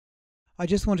I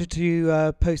just wanted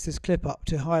to post this clip up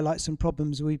to highlight some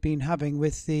problems we've been having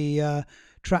with the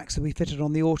tracks that we fitted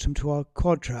on the Autumn to our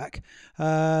Quadtrac.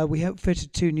 We have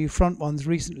fitted two new front ones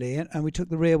recently, and we took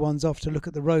the rear ones off to look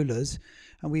at the rollers,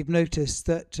 and we've noticed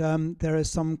that there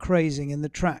is some crazing in the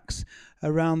tracks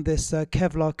around this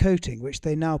Kevlar coating, which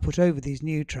they now put over these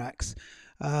new tracks.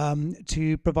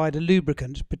 To provide a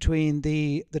lubricant between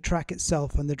the track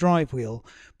itself and the drive wheel.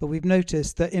 But we've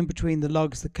noticed that in between the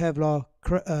lugs, the Kevlar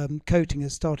coating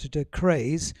has started to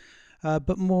craze.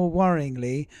 But more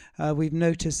worryingly, we've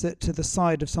noticed that to the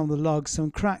side of some of the lugs, some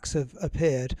cracks have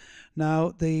appeared.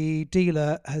 Now, the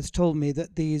dealer has told me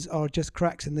that these are just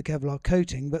cracks in the Kevlar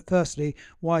coating, but firstly,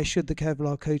 why should the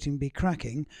Kevlar coating be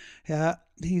cracking?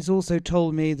 He's also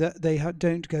told me that they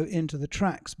don't go into the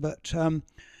tracks, but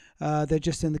they're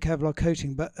just in the Kevlar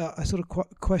coating, but I sort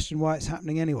of question why it's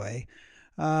happening anyway.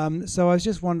 So I was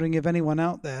just wondering if anyone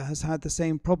out there has had the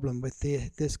same problem with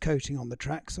this coating on the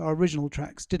tracks. Our original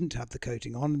tracks didn't have the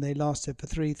coating on, and they lasted for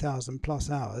 3,000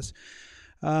 plus hours.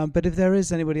 But if there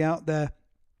is anybody out there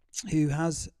who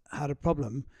has had a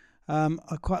problem,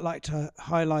 I'd quite like to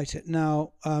highlight it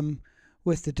now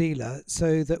with the dealer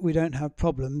so that we don't have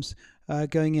problems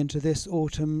going into this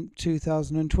autumn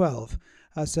 2012.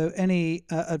 So any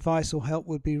advice or help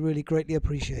would be really greatly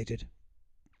appreciated.